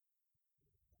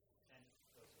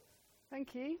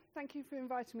Thank you. Thank you for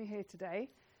inviting me here today.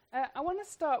 I want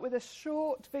to start with a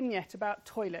short vignette about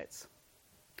toilets.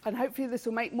 And hopefully this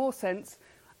will make more sense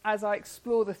as I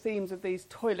explore the themes of these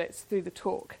toilets through the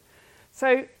talk.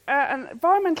 So an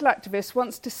environmental activist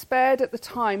once despaired at the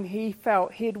time he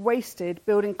felt he had wasted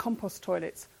building compost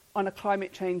toilets on a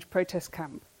climate change protest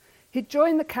camp. He'd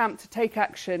joined the camp to take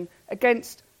action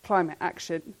against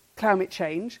climate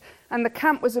change, and the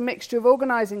camp was a mixture of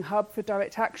organising hub for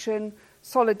direct action,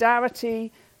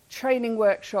 solidarity, training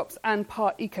workshops and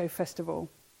part eco-festival.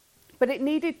 But it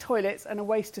needed toilets and a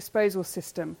waste disposal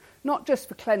system, not just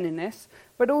for cleanliness,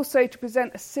 but also to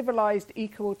present a civilised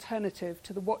eco-alternative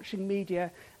to the watching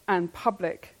media and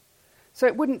public. So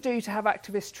it wouldn't do to have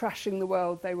activists trashing the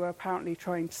world they were apparently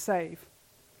trying to save.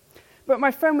 But my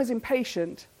friend was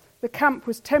impatient. The camp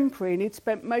was temporary and he'd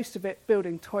spent most of it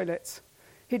building toilets.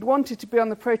 He'd wanted to be on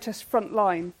the protest front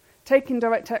line, taking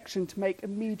direct action to make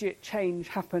immediate change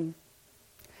happen.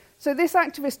 So this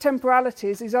activist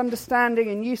temporalities, his understanding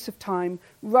and use of time,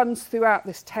 runs throughout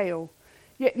this tale.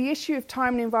 Yet the issue of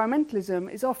time and environmentalism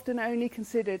is often only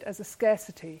considered as a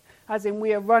scarcity, as in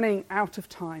we are running out of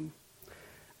time.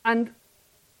 And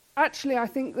actually, I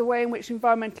think the way in which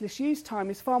environmentalists use time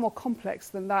is far more complex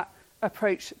than that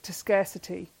approach to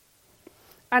scarcity.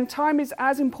 And time is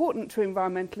as important to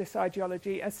environmentalist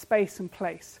ideology as space and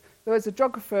place. Though as a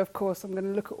geographer, of course, I'm going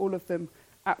to look at all of them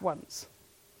at once.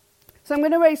 So I'm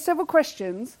going to raise several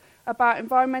questions about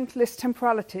environmentalist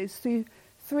temporalities through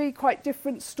three quite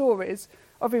different stories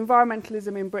of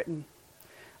environmentalism in Britain.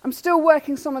 I'm still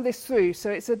working some of this through,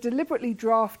 so it's a deliberately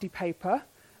drafty paper,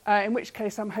 in which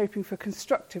case I'm hoping for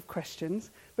constructive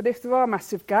questions. But if there are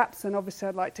massive gaps, then obviously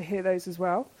I'd like to hear those as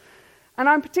well. And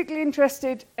I'm particularly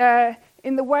interested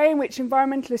in the way in which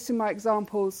environmentalists in my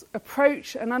examples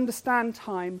approach and understand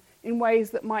time in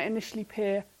ways that might initially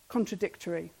appear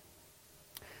contradictory.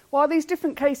 While these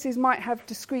different cases might have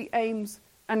discrete aims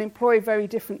and employ very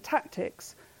different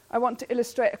tactics, I want to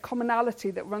illustrate a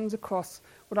commonality that runs across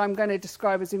what I'm going to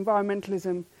describe as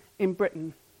environmentalism in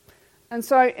Britain. And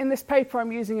so in this paper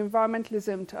I'm using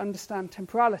environmentalism to understand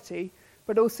temporality,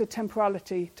 but also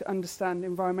temporality to understand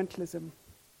environmentalism.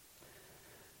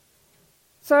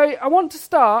 So I want to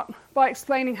start by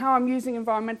explaining how I'm using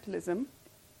environmentalism,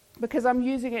 because I'm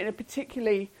using it in a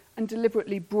particularly and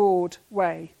deliberately broad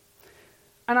way.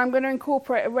 And I'm going to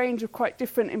incorporate a range of quite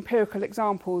different empirical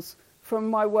examples from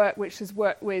my work, which has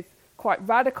worked with quite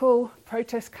radical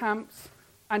protest camps,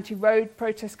 anti-road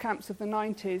protest camps of the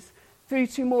 90s, through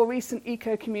to more recent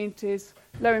eco-communities,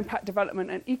 low-impact development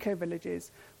and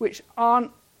eco-villages, which aren't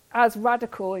as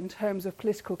radical in terms of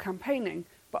political campaigning,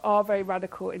 but are very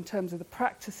radical in terms of the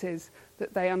practices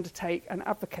that they undertake and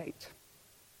advocate.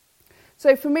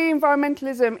 So for me,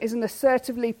 environmentalism is an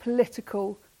assertively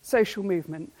political social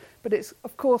movement, but it's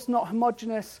of course not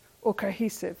homogenous or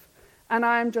cohesive. And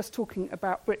I am just talking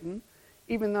about Britain,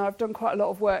 even though I've done quite a lot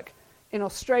of work in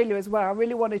Australia as well. I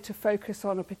really wanted to focus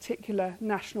on a particular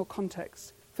national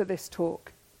context for this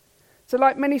talk. So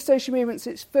like many social movements,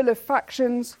 it's full of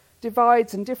factions,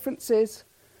 divides and differences.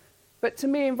 But to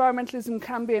me, environmentalism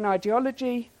can be an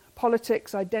ideology,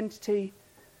 politics, identity,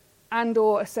 and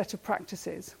or a set of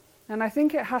practices. And I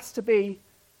think it has to be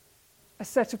a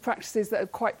set of practices that are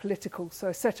quite political. So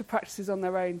a set of practices on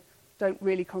their own don't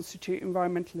really constitute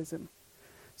environmentalism.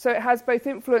 So it has both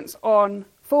influence on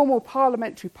formal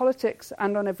parliamentary politics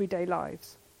and on everyday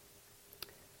lives.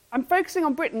 I'm focusing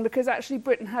on Britain because actually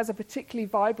Britain has a particularly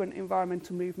vibrant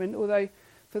environmental movement, although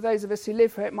for those of us who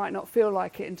live here, it might not feel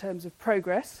like it in terms of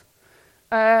progress.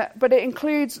 But it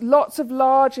includes lots of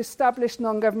large established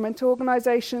non-governmental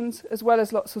organisations as well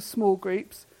as lots of small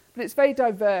groups. But it's very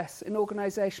diverse in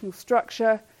organisational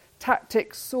structure,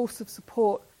 tactics, source of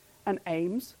support and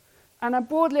aims. And I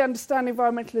broadly understand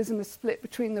environmentalism is split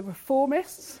between the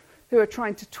reformists who are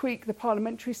trying to tweak the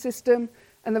parliamentary system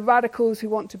and the radicals who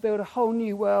want to build a whole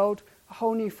new world, a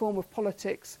whole new form of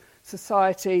politics,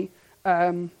 society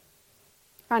and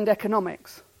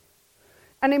economics.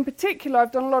 And in particular,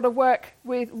 I've done a lot of work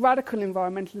with radical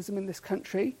environmentalism in this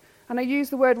country, and I use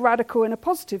the word radical in a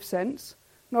positive sense,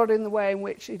 not in the way in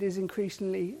which it is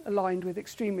increasingly aligned with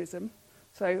extremism.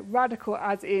 So radical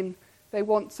as in they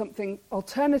want something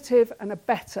alternative and a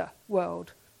better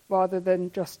world, rather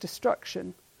than just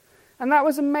destruction. And that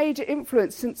was a major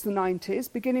influence since the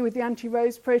 90s, beginning with the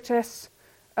anti-roads protests,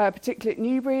 particularly at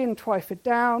Newbury and Twyford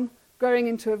Down, growing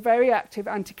into a very active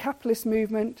anti-capitalist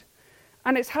movement.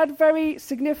 And it's had very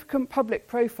significant public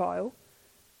profile.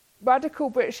 Radical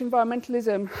British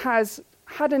environmentalism has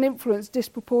had an influence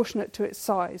disproportionate to its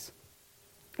size.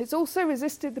 It's also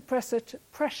resisted the pressure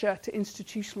to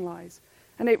institutionalise,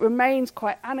 and it remains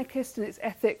quite anarchist in its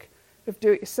ethic of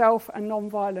do-it-yourself and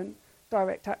non-violent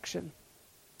direct action.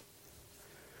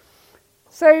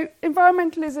 So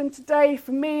environmentalism today,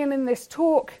 for me and in this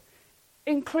talk,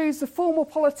 includes the formal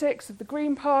politics of the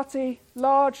Green Party,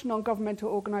 large non-governmental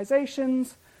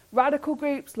organisations, radical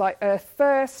groups like Earth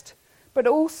First, but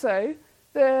also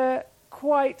the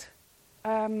quite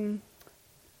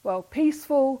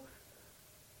peaceful,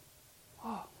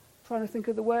 trying to think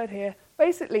of the word here,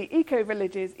 basically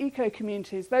eco-villages,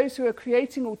 eco-communities, those who are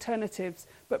creating alternatives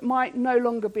but might no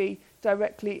longer be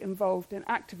directly involved in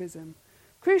activism.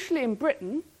 Crucially, in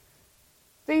Britain,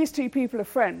 these two people are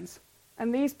friends,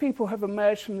 and these people have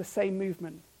emerged from the same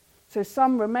movement. So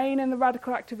some remain in the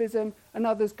radical activism, and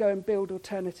others go and build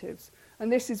alternatives.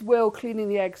 And this is Will cleaning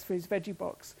the eggs for his veggie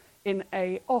box in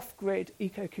an off-grid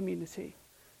eco-community.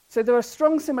 So there are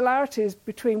strong similarities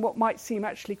between what might seem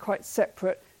actually quite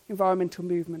separate environmental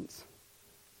movements.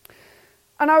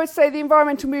 And I would say the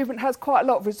environmental movement has quite a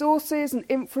lot of resources and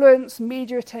influence,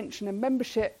 media attention and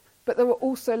membership, but there are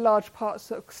also large parts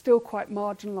that are still quite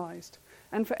marginalised.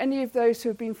 And for any of those who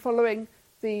have been following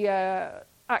the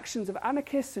actions of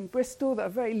anarchists in Bristol that are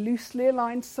very loosely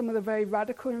aligned to some of the very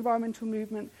radical environmental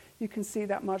movement, you can see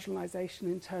that marginalisation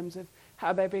in terms of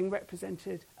how they're being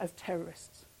represented as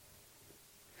terrorists.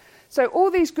 So all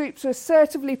these groups are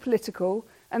assertively political,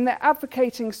 and they're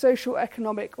advocating social,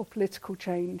 economic or political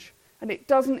change. And it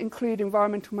doesn't include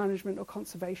environmental management or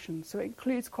conservation, so it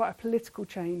includes quite a political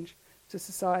change to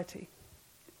society.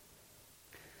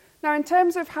 Now, in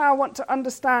terms of how I want to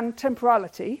understand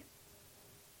temporality,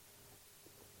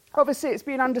 obviously it's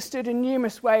been understood in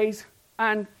numerous ways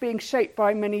and being shaped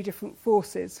by many different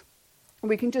forces. And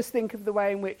we can just think of the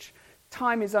way in which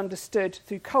time is understood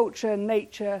through culture,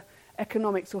 nature,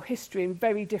 economics or history in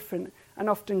very different and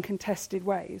often contested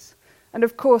ways. And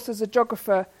of course, as a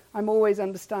geographer, I'm always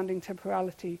understanding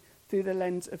temporality through the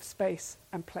lens of space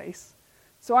and place.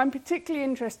 So I'm particularly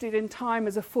interested in time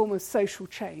as a form of social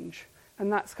change,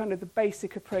 and that's kind of the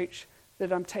basic approach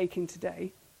that I'm taking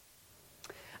today.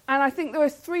 And I think there are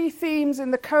three themes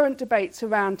in the current debates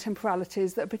around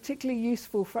temporalities that are particularly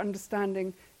useful for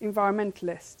understanding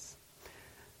environmentalists.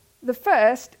 The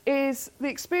first is the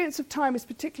experience of time is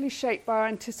particularly shaped by our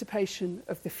anticipation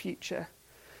of the future.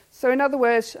 So in other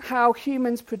words, how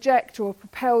humans project or are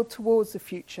propelled towards the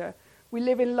future. We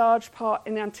live in large part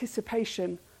in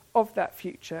anticipation of that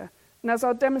future. And as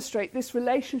I'll demonstrate, this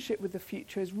relationship with the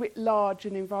future is writ large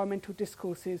in environmental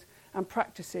discourses and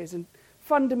practices and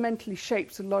fundamentally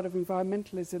shapes a lot of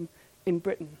environmentalism in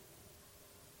Britain.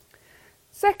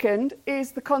 Second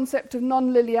is the concept of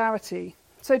non-linearity.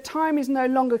 So time is no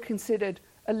longer considered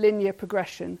a linear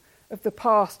progression of the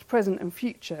past, present and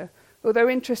future, although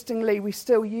interestingly we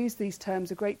still use these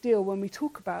terms a great deal when we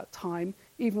talk about time,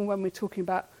 even when we're talking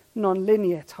about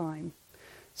non-linear time.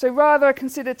 So rather I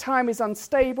consider time is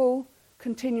unstable,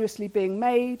 continuously being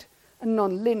made, and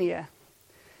non-linear.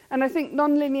 And I think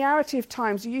non-linearity of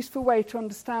time is a useful way to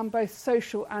understand both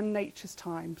social and nature's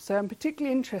time. So I'm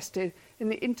particularly interested in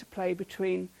the interplay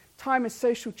between time as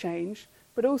social change,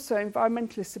 but also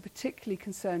environmentalists are particularly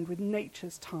concerned with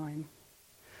nature's time.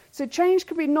 So change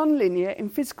can be non-linear in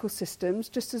physical systems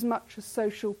just as much as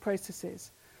social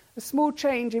processes. A small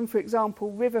change in, for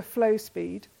example, river flow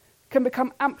speed can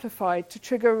become amplified to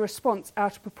trigger a response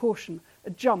out of proportion, a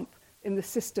jump in the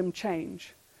system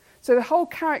change. So the whole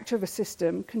character of a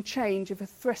system can change if a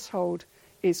threshold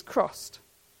is crossed.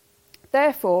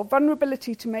 Therefore,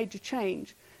 vulnerability to major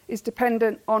change is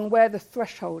dependent on where the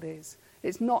threshold is.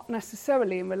 It's not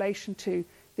necessarily in relation to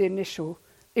the initial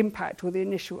impact or the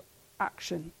initial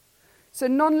action. So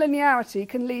non-linearity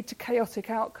can lead to chaotic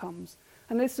outcomes.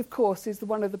 And this, of course, is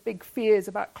one of the big fears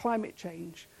about climate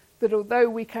change, that although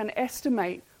we can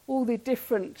estimate all the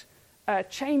different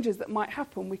changes that might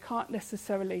happen, we can't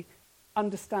necessarily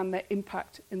understand their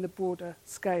impact in the broader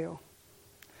scale.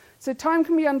 So time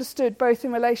can be understood both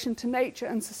in relation to nature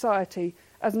and society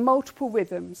as multiple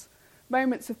rhythms,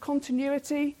 moments of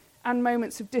continuity and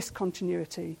moments of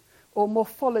discontinuity, or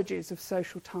morphologies of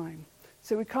social time.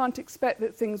 So we can't expect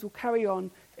that things will carry on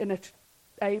in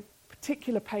a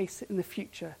particular pace in the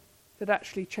future, that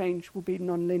actually change will be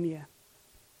non-linear.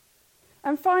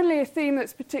 And finally, a theme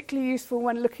that's particularly useful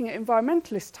when looking at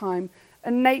environmentalist time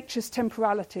are nature's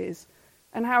temporalities,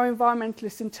 and how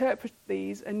environmentalists interpret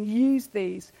these and use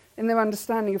these in their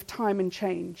understanding of time and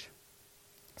change.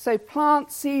 So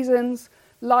plants, seasons,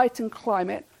 light and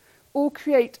climate all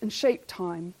create and shape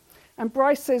time. And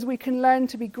Bryce says we can learn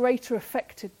to be greater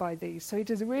affected by these. So he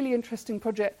does a really interesting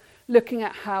project looking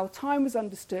at how time was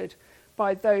understood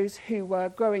by those who were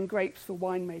growing grapes for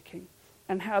winemaking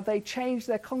and how they changed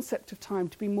their concept of time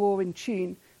to be more in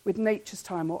tune with nature's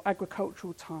time or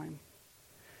agricultural time.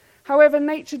 However,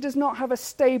 nature does not have a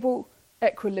stable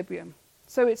equilibrium.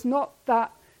 So it's not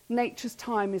that nature's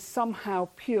time is somehow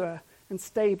pure and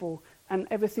stable and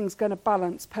everything's going to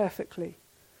balance perfectly.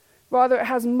 Rather, it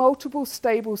has multiple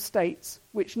stable states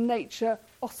which nature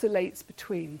oscillates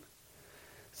between.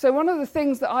 So one of the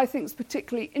things that I think is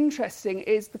particularly interesting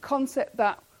is the concept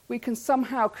that we can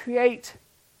somehow create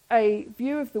a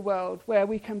view of the world where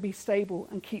we can be stable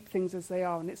and keep things as they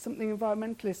are. And it's something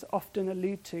environmentalists often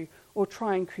allude to or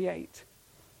try and create.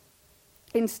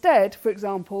 Instead, for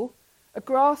example, a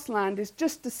grassland is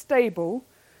just as stable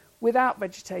without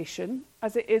vegetation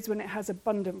as it is when it has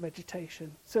abundant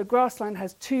vegetation. So a grassland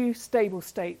has two stable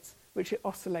states which it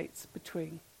oscillates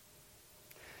between.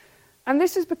 And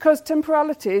this is because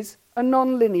temporalities are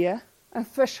non-linear and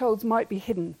thresholds might be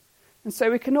hidden. And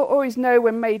so we cannot always know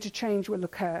when major change will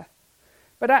occur.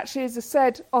 But actually, as I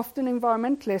said, often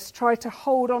environmentalists try to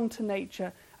hold on to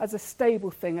nature as a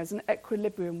stable thing, as an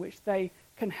equilibrium which they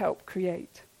can help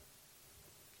create.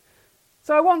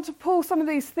 So I want to pull some of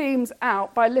these themes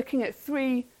out by looking at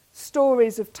three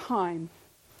stories of time.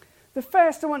 The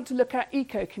first, I want to look at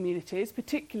eco-communities,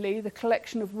 particularly the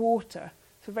collection of water.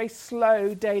 It's a very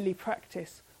slow daily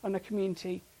practice on a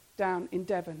community down in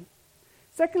Devon.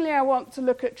 Secondly, I want to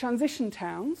look at transition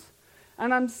towns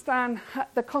and understand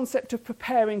the concept of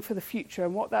preparing for the future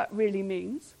and what that really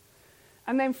means.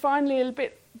 And then finally, a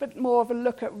bit more of a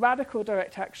look at radical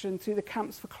direct action through the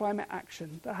camps for climate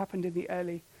action that happened in the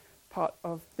early part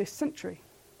of this century.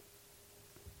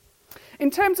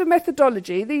 In terms of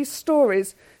methodology, these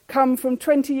stories come from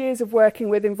 20 years of working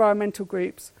with environmental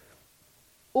groups,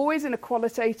 always in a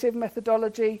qualitative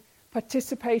methodology,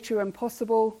 participatory when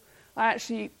possible. I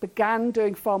actually began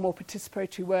doing far more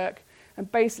participatory work, and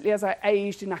basically as I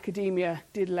aged in academia,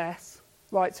 did less.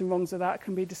 Rights and wrongs of that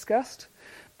can be discussed.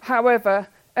 However,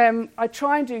 I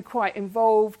try and do quite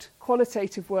involved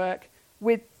qualitative work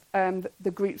with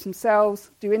the groups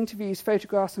themselves, do interviews,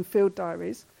 photographs and field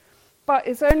diaries. But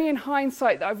it's only in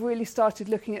hindsight that I've really started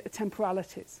looking at the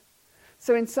temporalities.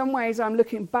 So in some ways I'm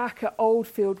looking back at old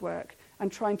field work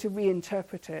and trying to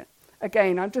reinterpret it.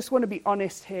 Again, I just want to be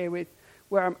honest here with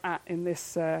where I'm at in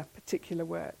this particular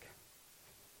work.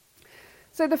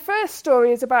 So the first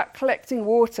story is about collecting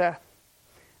water.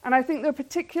 And I think there are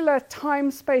particular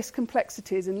time-space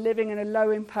complexities in living in a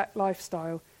low-impact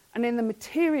lifestyle and in the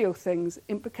material things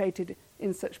implicated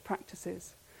in such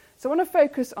practices. So I want to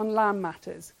focus on Land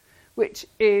Matters, which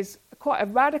is quite a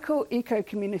radical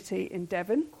eco-community in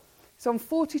Devon. It's on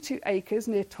 42 acres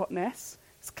near Totnes.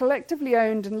 It's collectively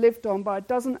owned and lived on by a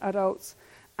dozen adults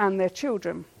and their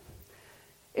children.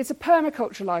 It's a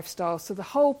permaculture lifestyle, so the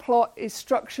whole plot is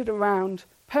structured around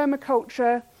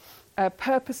permaculture, a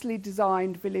purposely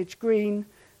designed village green,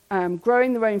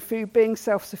 growing their own food, being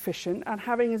self-sufficient, and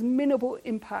having as minimal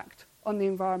impact on the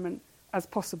environment as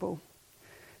possible.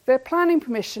 Their planning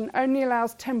permission only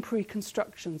allows temporary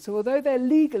construction, so although they're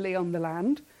legally on the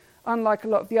land, unlike a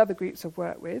lot of the other groups I've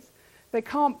worked with, they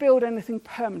can't build anything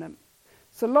permanent.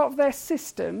 So a lot of their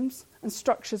systems and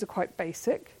structures are quite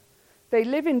basic. They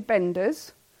live in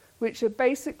benders, which are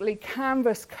basically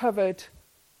canvas-covered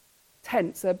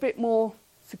tents. They're a bit more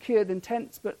secure than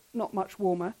tents, but not much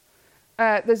warmer.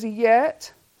 There's a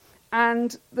yurt,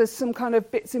 and there's some kind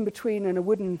of bits in between and a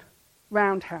wooden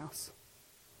roundhouse.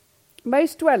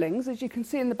 Most dwellings, as you can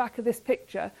see in the back of this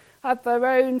picture, have their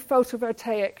own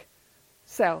photovoltaic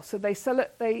cell. So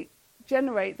they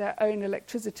generate their own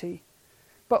electricity.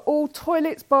 But all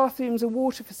toilets, bathrooms and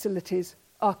water facilities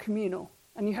are communal.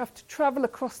 And you have to travel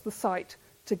across the site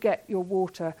to get your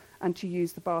water and to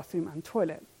use the bathroom and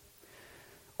toilet.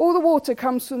 All the water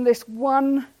comes from this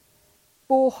one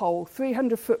borehole,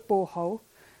 300-foot borehole,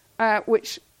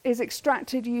 which is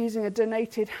extracted using a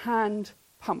donated hand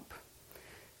pump.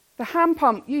 The hand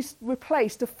pump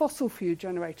replaced a fossil fuel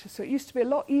generator, so it used to be a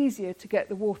lot easier to get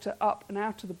the water up and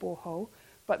out of the borehole,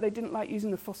 but they didn't like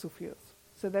using the fossil fuels.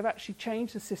 So they've actually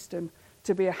changed the system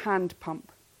to be a hand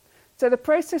pump. So the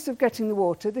process of getting the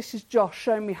water, this is Josh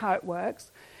showing me how it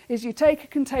works, is you take a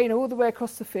container all the way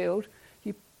across the field,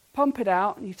 you pump it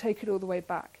out, and you take it all the way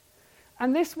back.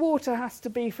 And this water has to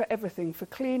be for everything, for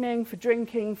cleaning, for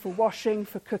drinking, for washing,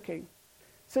 for cooking.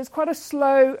 So it's quite a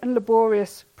slow and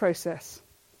laborious process.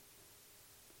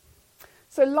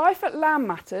 So life at Land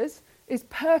Matters is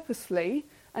purposefully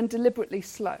and deliberately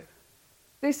slow.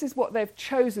 This is what they've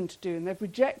chosen to do, and they've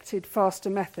rejected faster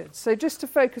methods. So just to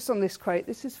focus on this quote,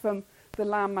 this is from the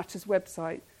Land Matters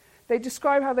website. They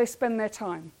describe how they spend their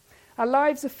time. Our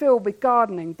lives are filled with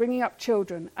gardening, bringing up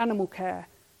children, animal care,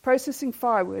 processing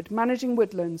firewood, managing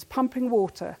woodlands, pumping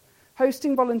water,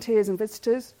 hosting volunteers and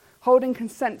visitors, holding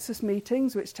consensus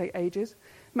meetings, which take ages,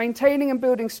 maintaining and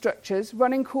building structures,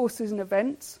 running courses and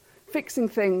events, fixing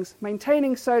things,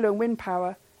 maintaining solar and wind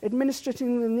power,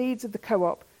 administrating the needs of the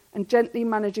co-op, and gently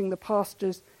managing the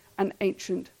pastures and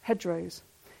ancient hedgerows.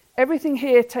 Everything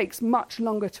here takes much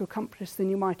longer to accomplish than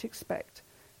you might expect,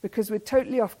 because we're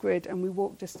totally off-grid and we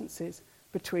walk distances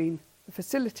between the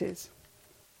facilities.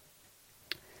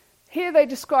 Here they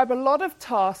describe a lot of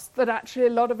tasks that actually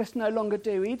a lot of us no longer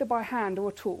do, either by hand or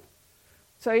at all.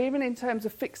 So even in terms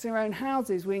of fixing our own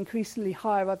houses, we increasingly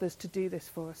hire others to do this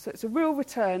for us. So it's a real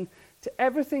return to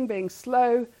everything being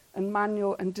slow and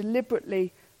manual, and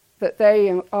deliberately that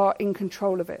they are in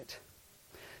control of it.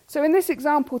 So in this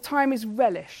example, time is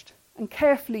relished and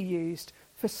carefully used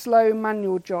for slow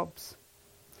manual jobs.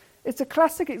 It's a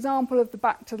classic example of the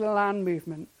back to the land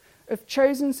movement, of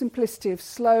chosen simplicity of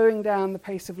slowing down the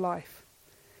pace of life.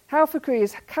 Halfacree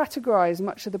has categorised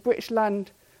much of the British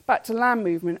back to land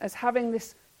movement as having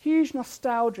this huge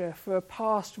nostalgia for a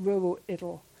past rural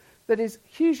idyll that is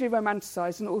hugely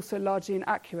romanticised and also largely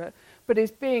inaccurate, but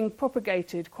is being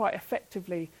propagated quite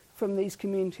effectively from these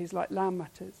communities like Land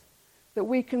Matters. That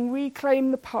we can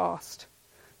reclaim the past,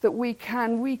 that we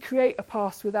can recreate a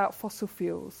past without fossil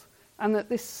fuels, and that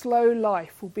this slow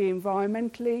life will be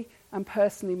environmentally and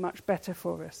personally much better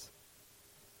for us.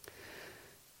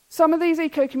 Some of these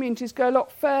eco-communities go a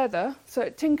lot further. So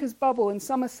at Tinker's Bubble in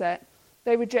Somerset,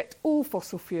 they reject all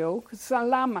fossil fuel, because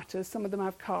Land Matters, some of them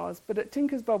have cars, but at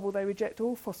Tinker's Bubble they reject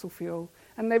all fossil fuel,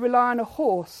 and they rely on a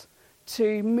horse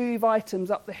to move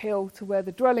items up the hill to where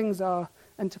the dwellings are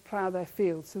and to plough their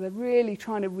fields. So they're really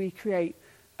trying to recreate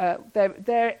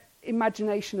their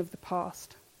imagination of the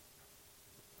past.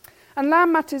 And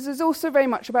Land Matters is also very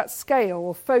much about scale,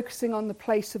 or focusing on the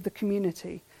place of the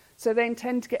community. So they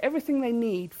intend to get everything they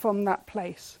need from that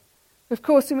place. Of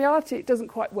course, in reality, it doesn't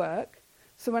quite work.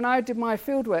 So when I did my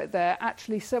fieldwork there,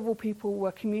 actually several people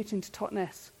were commuting to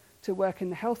Totnes to work in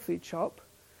the health food shop.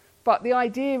 But the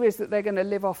idea is that they're going to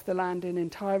live off the land in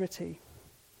entirety.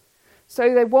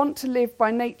 So they want to live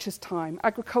by nature's time,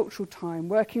 agricultural time,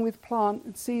 working with plant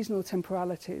and seasonal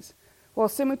temporalities, while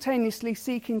simultaneously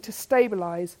seeking to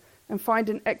stabilise and find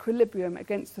an equilibrium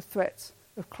against the threats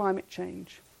of climate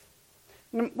change.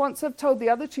 And once I've told the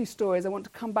other two stories, I want to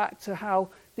come back to how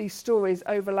these stories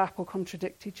overlap or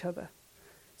contradict each other.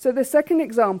 So the second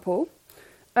example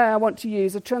I want to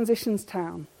use, a transitions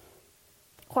town.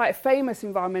 Quite a famous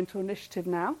environmental initiative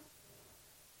now.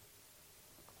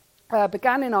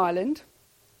 Began in Ireland,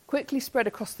 quickly spread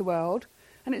across the world,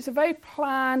 and it's a very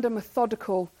planned and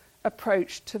methodical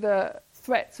approach to the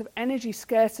threats of energy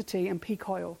scarcity and peak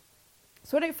oil.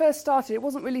 So when it first started, it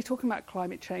wasn't really talking about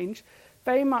climate change,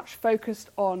 very much focused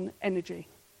on energy.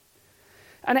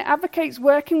 And it advocates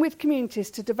working with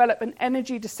communities to develop an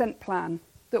energy descent plan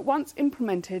that, once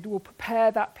implemented, will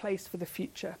prepare that place for the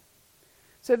future.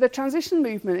 So the transition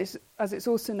movement, as it's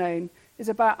also known, is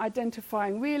about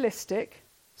identifying realistic,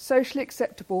 socially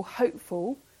acceptable,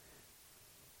 hopeful,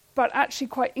 but actually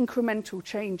quite incremental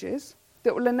changes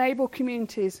that will enable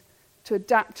communities to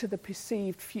adapt to the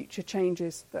perceived future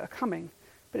changes that are coming.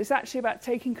 But it's actually about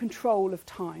taking control of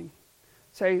time.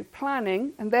 So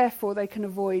planning, and therefore they can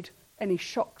avoid any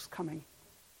shocks coming.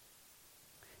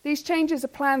 These changes are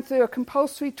planned through a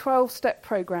compulsory 12-step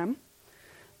programme.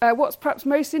 What's perhaps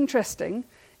most interesting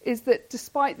is that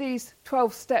despite these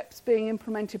 12 steps being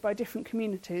implemented by different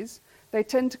communities, they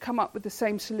tend to come up with the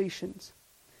same solutions.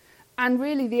 And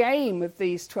really the aim of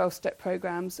these 12-step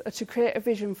programmes are to create a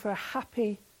vision for a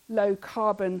happy,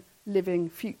 low-carbon living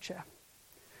future.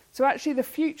 So actually the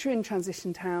future in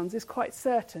transition towns is quite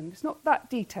certain. It's not that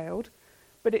detailed,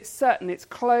 but it's certain. It's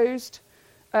closed.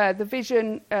 The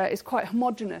vision is quite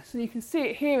homogenous. And you can see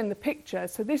it here in the picture.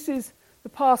 So this is the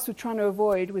past we're trying to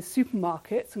avoid with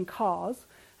supermarkets and cars.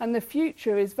 And the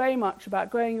future is very much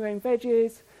about growing your own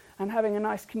veggies and having a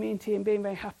nice community and being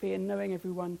very happy and knowing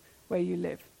everyone where you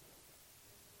live.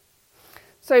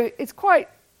 So it's quite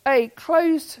a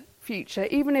closed future,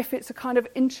 even if it's a kind of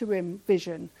interim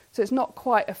vision. So it's not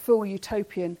quite a full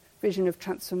utopian vision of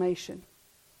transformation.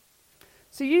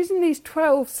 So using these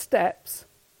 12 steps,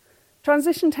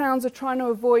 transition towns are trying to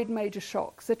avoid major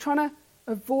shocks. They're trying to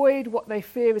avoid what they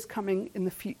fear is coming in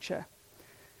the future.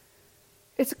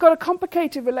 It's got a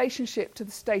complicated relationship to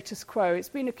the status quo. It's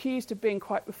been accused of being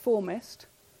quite reformist.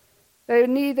 They're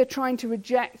neither trying to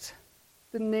reject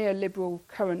the neoliberal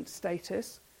current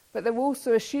status, but they're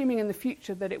also assuming in the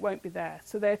future that it won't be there.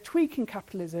 So they're tweaking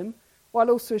capitalism while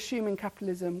also assuming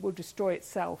capitalism will destroy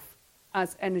itself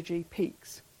as energy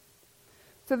peaks.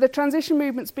 So the transition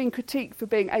movement's been critiqued for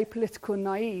being apolitical and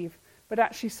naive, but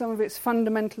actually some of its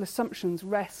fundamental assumptions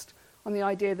rest on the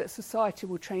idea that society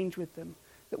will change with them,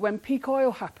 that when peak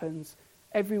oil happens,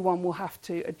 everyone will have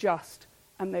to adjust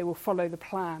and they will follow the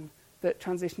plan that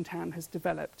Transition Town has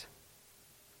developed,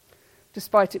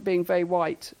 despite it being very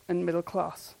white and middle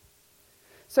class.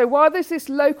 So while there's this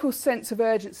local sense of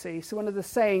urgency, so one of the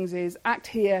sayings is act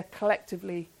here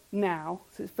collectively now,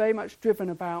 so it's very much driven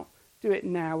about do it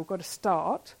now, we've got to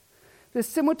start, there's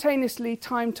simultaneously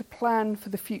time to plan for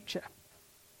the future.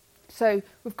 So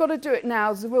we've got to do it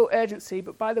now, there's a real urgency,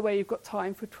 but by the way, you've got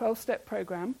time for a 12-step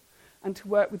programme and to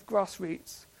work with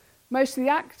grassroots. Most of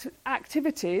the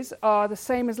activities are the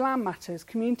same as Land Matters: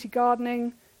 community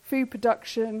gardening, food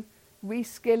production,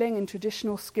 reskilling in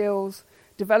traditional skills,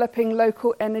 developing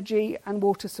local energy and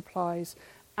water supplies,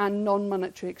 and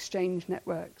non-monetary exchange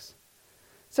networks.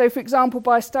 So, for example,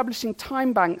 by establishing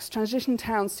time banks, transition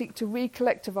towns seek to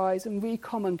recollectivise and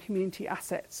recommon community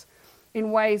assets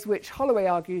in ways which Holloway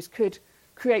argues could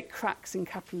create cracks in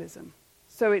capitalism.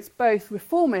 So it's both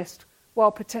reformist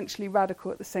while potentially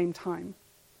radical at the same time.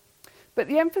 But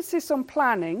the emphasis on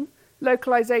planning,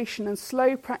 localisation and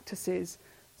slow practices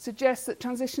suggests that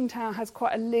Transition Town has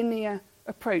quite a linear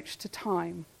approach to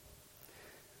time.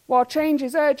 While change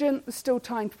is urgent, there's still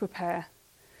time to prepare.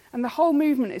 And the whole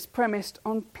movement is premised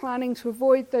on planning to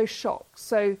avoid those shocks.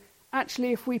 So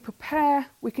actually, if we prepare,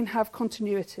 we can have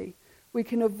continuity. We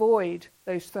can avoid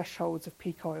those thresholds of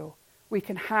peak oil. We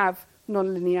can have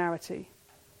non-linearity.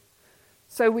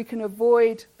 So we can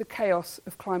avoid the chaos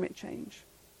of climate change.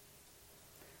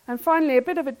 And finally, a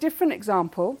bit of a different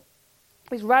example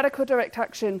is radical direct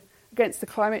action against the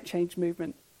climate change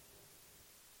movement.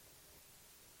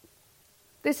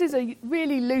 This is a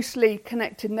really loosely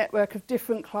connected network of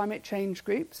different climate change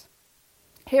groups.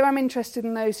 Here I'm interested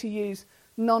in those who use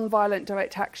non-violent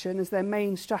direct action as their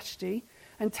main strategy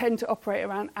and tend to operate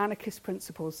around anarchist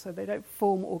principles, so they don't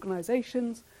form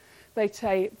organisations, they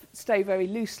stay very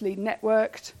loosely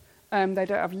networked, they don't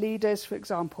have leaders, for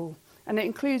example, and it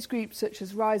includes groups such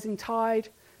as Rising Tide,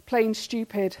 Plain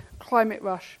Stupid, Climate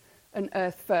Rush and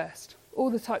Earth First,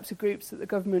 all the types of groups that the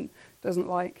government doesn't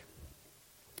like.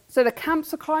 So the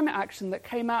camps for climate action that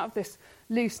came out of this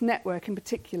loose network in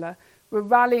particular were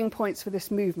rallying points for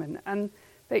this movement, and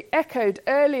they echoed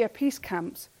earlier peace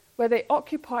camps where they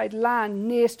occupied land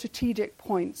near strategic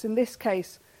points, in this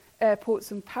case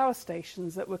airports and power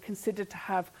stations that were considered to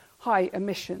have high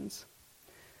emissions.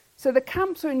 So the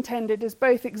camps were intended as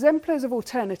both exemplars of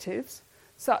alternatives,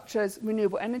 such as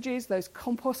renewable energies, those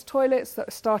compost toilets that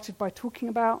were started by talking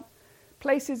about,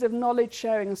 places of knowledge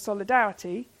sharing and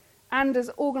solidarity, and as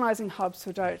organising hubs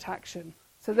for direct action.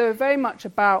 So they were very much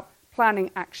about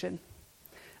planning action.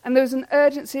 And there was an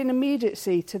urgency and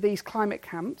immediacy to these climate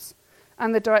camps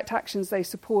and the direct actions they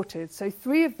supported. So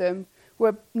 3 of them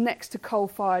were next to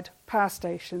coal-fired power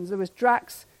stations. There was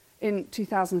Drax in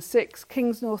 2006,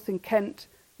 Kingsnorth in Kent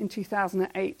in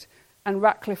 2008, and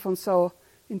Ratcliffe-on-Soar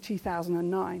in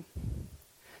 2009.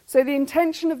 So the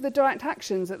intention of the direct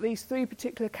actions at these 3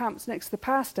 particular camps next to the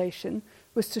power station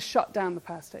was to shut down the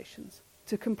power stations,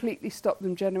 to completely stop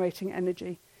them generating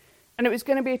energy. And it was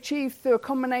going to be achieved through a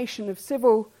combination of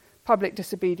civil public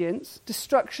disobedience,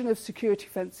 destruction of security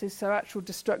fences, so actual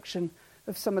destruction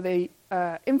of some of the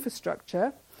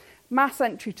infrastructure, mass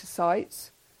entry to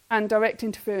sites, and direct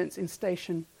interference in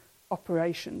station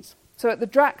operations. So at the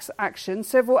Drax action,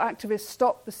 several activists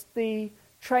stopped the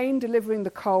train delivering the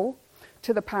coal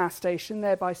to the power station,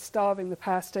 thereby starving the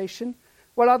power station,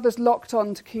 while others locked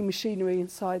on to key machinery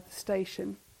inside the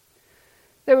station.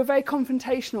 There were very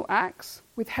confrontational acts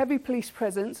with heavy police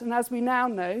presence, and as we now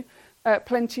know,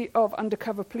 plenty of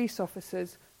undercover police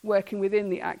officers working within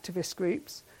the activist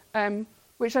groups,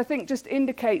 which I think just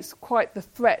indicates quite the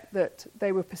threat that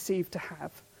they were perceived to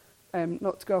have,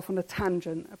 not to go off on a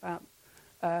tangent about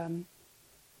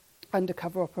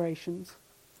undercover operations.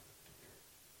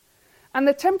 And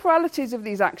the temporalities of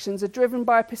these actions are driven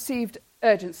by a perceived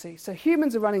urgency. So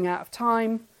humans are running out of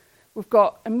time. We've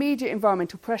got immediate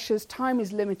environmental pressures. Time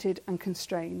is limited and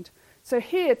constrained. So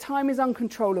here, time is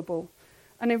uncontrollable,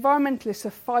 and environmentalists are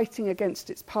fighting against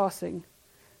its passing.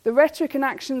 The rhetoric and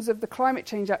actions of the climate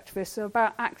change activists are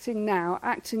about acting now,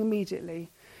 acting immediately,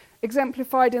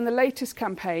 exemplified in the latest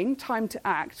campaign, Time to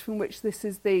Act, from which this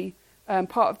is the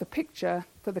part of the picture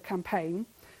for the campaign.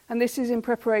 And this is in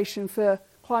preparation for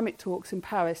climate talks in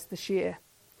Paris this year.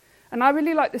 And I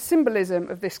really like the symbolism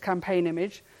of this campaign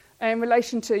image in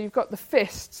relation to, you've got the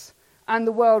fists and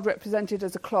the world represented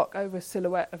as a clock over a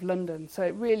silhouette of London. So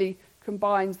it really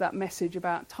combines that message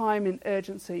about time and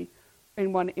urgency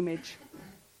in one image.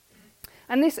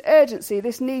 And this urgency,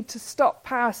 this need to stop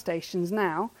power stations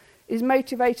now, is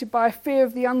motivated by a fear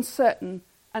of the uncertain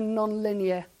and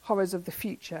non-linear horrors of the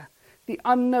future. the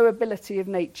unknowability of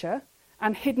nature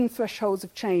and hidden thresholds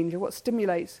of change are what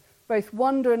stimulates both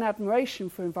wonder and admiration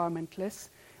for environmentalists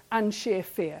and sheer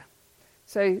fear.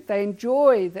 So they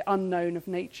enjoy the unknown of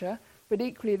nature, but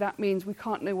equally that means we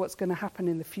can't know what's going to happen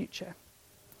in the future.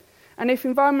 And if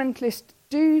environmentalists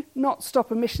do not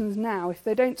stop emissions now, if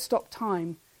they don't stop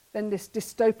time, then this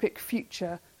dystopic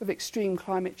future of extreme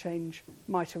climate change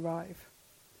might arrive.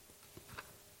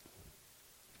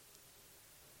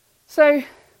 So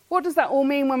what does that all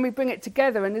mean when we bring it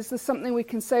together? And is there something we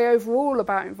can say overall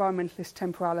about environmentalist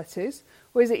temporalities?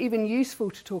 Or is it even useful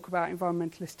to talk about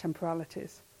environmentalist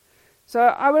temporalities? So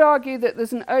I would argue that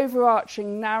there's an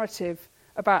overarching narrative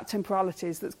about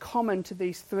temporalities that's common to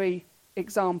these three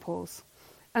examples.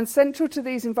 And central to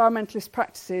these environmentalist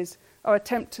practices are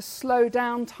attempts to slow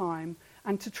down time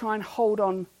and to try and hold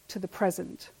on to the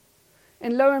present.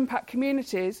 In low-impact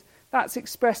communities, that's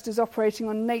expressed as operating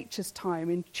on nature's time,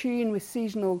 in tune with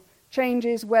seasonal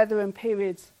changes, weather and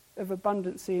periods of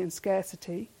abundancy and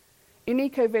scarcity. In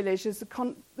eco-village, there's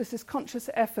this conscious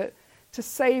effort to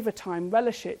savour time,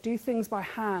 relish it, do things by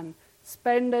hand,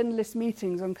 spend endless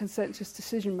meetings on consensus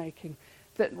decision-making,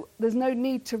 that there's no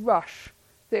need to rush,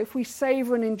 that if we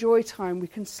savour and enjoy time, we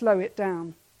can slow it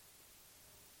down.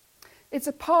 It's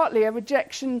partly a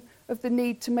rejection of the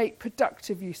need to make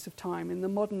productive use of time in the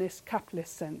modernist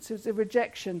capitalist sense. It's a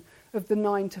rejection of the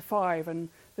 9 to 5 and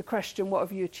the question, what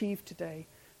have you achieved today?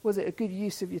 Was it a good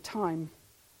use of your time?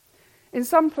 In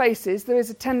some places, there is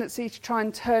a tendency to try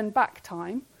and turn back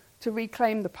time, to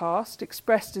reclaim the past,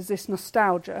 expressed as this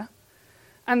nostalgia.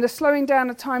 And the slowing down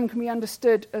of time can be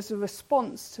understood as a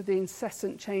response to the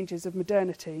incessant changes of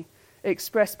modernity,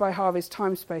 expressed by Harvey's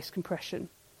time-space compression.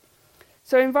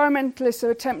 So environmentalists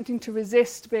are attempting to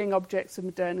resist being objects of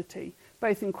modernity,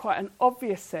 both in quite an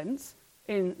obvious sense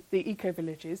in the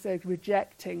eco-villages. They're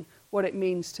rejecting what it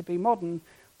means to be modern,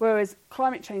 whereas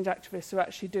climate change activists are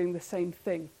actually doing the same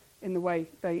thing in the way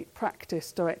they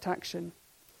practice direct action.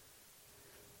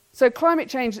 So climate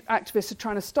change activists are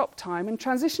trying to stop time, and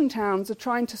transition towns are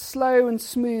trying to slow and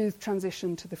smooth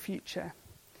transition to the future.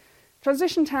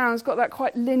 Transition towns got that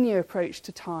quite linear approach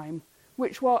to time,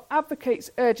 which, while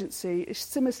advocates urgency, is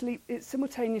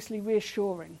simultaneously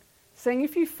reassuring, saying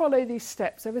if you follow these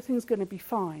steps, everything's going to be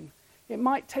fine. It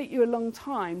might take you a long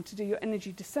time to do your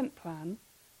energy descent plan,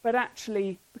 but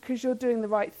actually, because you're doing the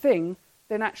right thing,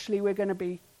 then actually we're going to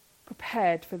be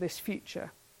prepared for this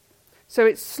future. So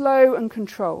it's slow and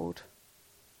controlled.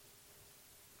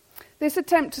 This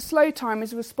attempt to slow time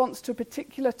is a response to a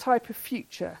particular type of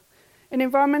future, an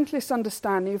environmentalist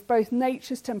understanding of both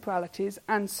nature's temporalities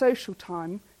and social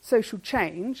time, social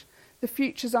change. The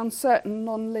future's uncertain,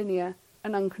 non-linear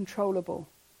and uncontrollable.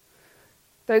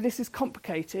 Though this is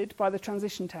complicated by the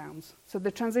transition towns. So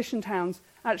the transition towns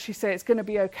actually say it's going to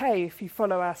be okay if you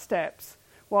follow our steps,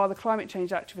 while the climate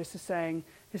change activists are saying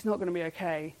it's not going to be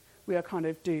okay. We are kind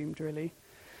of doomed, really.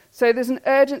 So there's an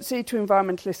urgency to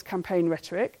environmentalist campaign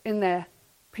rhetoric in their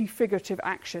prefigurative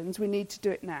actions, we need to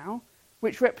do it now,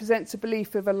 which represents a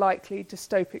belief of a likely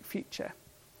dystopic future.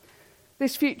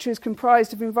 This future is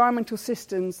comprised of environmental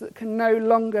systems that can no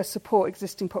longer support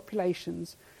existing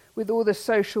populations, with all the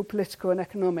social, political and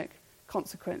economic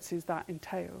consequences that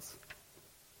entails.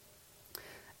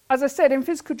 As I said, in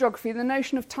physical geography, the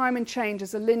notion of time and change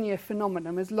as a linear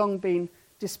phenomenon has long been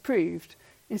disproved.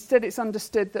 Instead, it's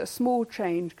understood that a small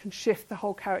change can shift the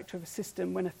whole character of a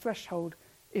system when a threshold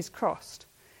is crossed.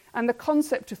 And the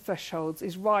concept of thresholds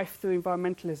is rife through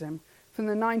environmentalism, from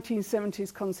the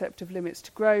 1970s concept of limits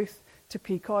to growth, to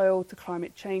peak oil, to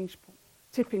climate change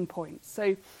tipping points.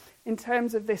 So in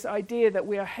terms of this idea that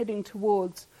we are heading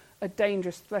towards a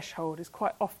dangerous threshold is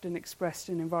quite often expressed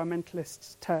in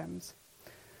environmentalist terms.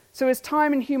 So as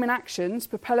time and human actions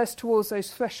propel us towards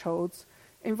those thresholds,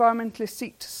 environmentalists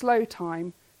seek to slow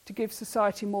time to give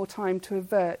society more time to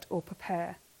avert or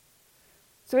prepare.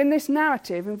 So in this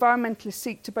narrative, environmentalists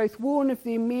seek to both warn of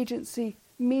the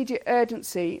immediate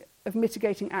urgency of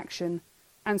mitigating action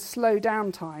and slow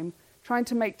down time, trying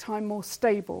to make time more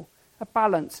stable, a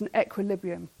balance, an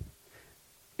equilibrium.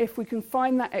 If we can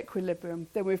find that equilibrium,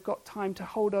 then we've got time to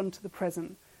hold on to the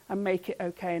present and make it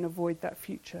okay and avoid that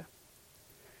future.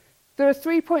 There are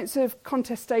 3 points of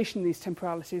contestation in these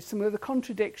temporalities, some of the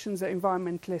contradictions that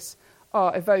environmentalists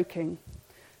are evoking.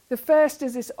 The first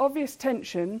is this obvious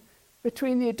tension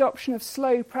between the adoption of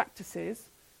slow practices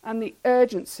and the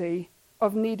urgency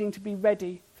of needing to be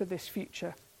ready for this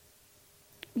future.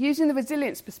 Using the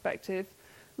resilience perspective,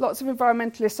 lots of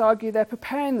environmentalists argue they're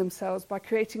preparing themselves by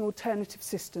creating alternative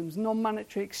systems,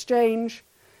 non-monetary exchange,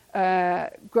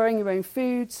 growing your own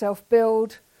food,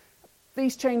 self-build.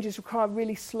 These changes require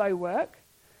really slow work,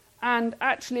 And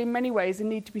actually, in many ways, they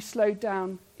need to be slowed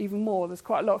down even more. There's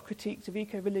quite a lot of critiques of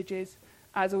eco-villages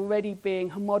as already being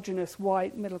homogenous,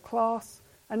 white, middle class,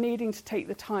 and needing to take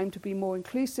the time to be more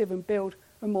inclusive and build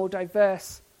a more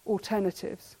diverse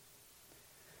alternatives.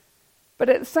 But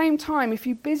at the same time, if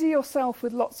you busy yourself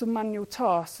with lots of manual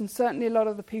tasks, and certainly a lot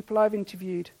of the people I've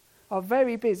interviewed are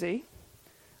very busy,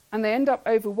 and they end up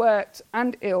overworked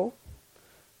and ill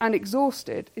and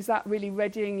exhausted, is that really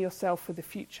readying yourself for the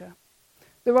future?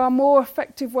 There are more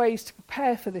effective ways to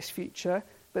prepare for this future,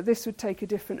 but this would take a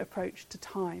different approach to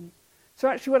time. So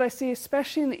actually what I see,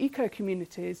 especially in the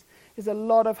eco-communities, is a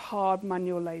lot of hard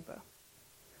manual labour.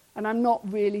 And I'm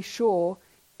not really sure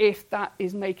if that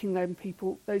is making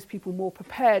those people more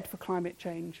prepared for climate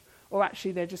change, or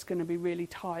actually they're just going to be really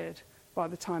tired by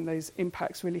the time those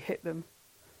impacts really hit them.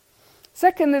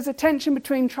 Second, there's a tension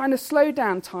between trying to slow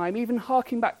down time, even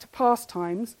harking back to past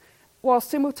times, while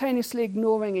simultaneously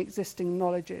ignoring existing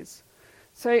knowledges.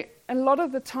 So a lot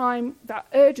of the time, that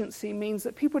urgency means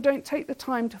that people don't take the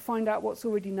time to find out what's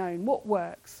already known, what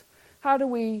works. How do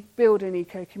we build an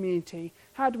eco-community?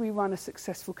 How do we run a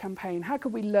successful campaign? How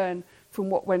can we learn from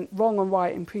what went wrong and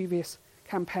right in previous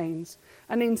campaigns?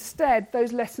 And instead,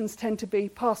 those lessons tend to be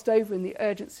passed over in the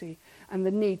urgency and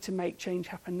the need to make change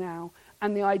happen now,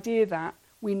 and the idea that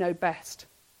we know best.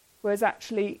 Whereas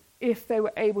actually, if they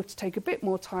were able to take a bit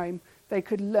more time, they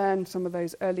could learn some of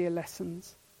those earlier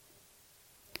lessons.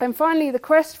 And finally, the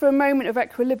quest for a moment of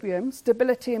equilibrium,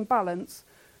 stability and balance,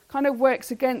 kind of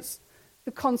works against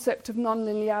the concept of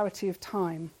non-linearity of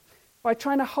time. By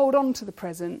trying to hold on to the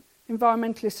present,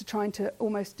 environmentalists are trying to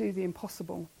almost do the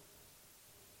impossible.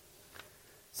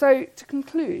 So to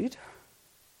conclude,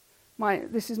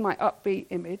 this is my upbeat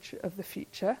image of the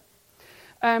future.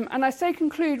 And I say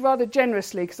conclude rather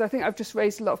generously because I think I've just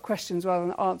raised a lot of questions rather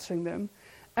than answering them.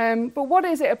 But what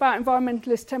is it about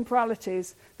environmentalist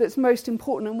temporalities that's most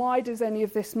important, and why does any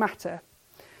of this matter?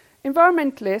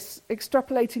 Environmentalists,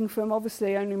 extrapolating from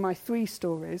obviously only my 3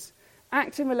 stories,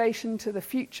 act in relation to the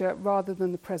future rather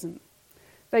than the present.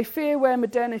 They fear where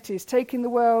modernity is taking the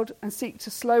world and seek to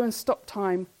slow and stop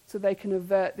time so they can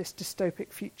avert this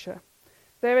dystopic future.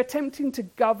 They're attempting to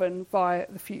govern via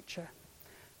the future.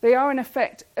 They are in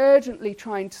effect urgently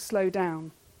trying to slow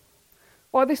down.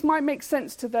 While this might make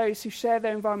sense to those who share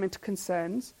their environmental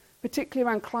concerns, particularly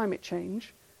around climate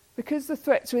change, because the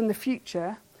threats are in the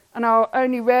future and are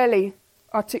only rarely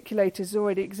articulated as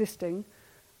already existing,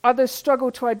 others struggle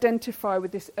to identify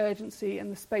with this urgency and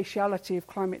the spatiality of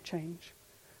climate change.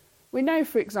 We know,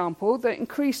 for example, that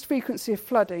increased frequency of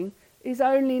flooding is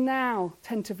only now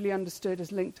tentatively understood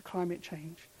as linked to climate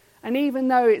change. And even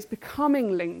though it's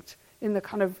becoming linked in the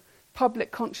kind of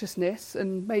public consciousness,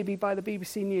 and maybe by the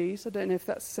BBC News, I don't know if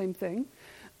that's the same thing,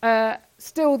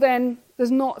 still then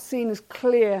there's not seen as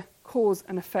clear cause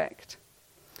and effect.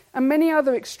 And many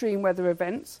other extreme weather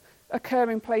events occur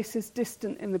in places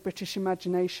distant in the British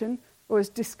imagination or as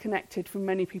disconnected from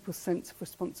many people's sense of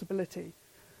responsibility.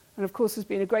 And of course there's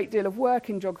been a great deal of work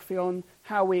in geography on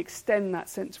how we extend that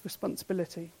sense of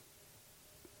responsibility.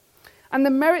 And the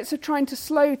merits of trying to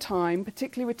slow time,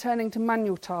 particularly returning to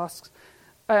manual tasks,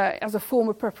 as a form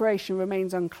of preparation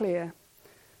remains unclear.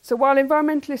 So while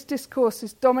environmentalist discourse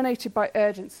is dominated by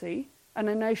urgency and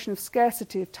a notion of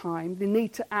scarcity of time, the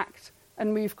need to act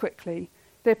and move quickly,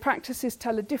 their practices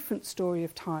tell a different story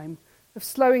of time, of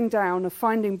slowing down, of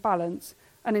finding balance,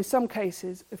 and in some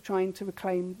cases of trying to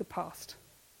reclaim the past.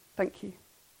 Thank you.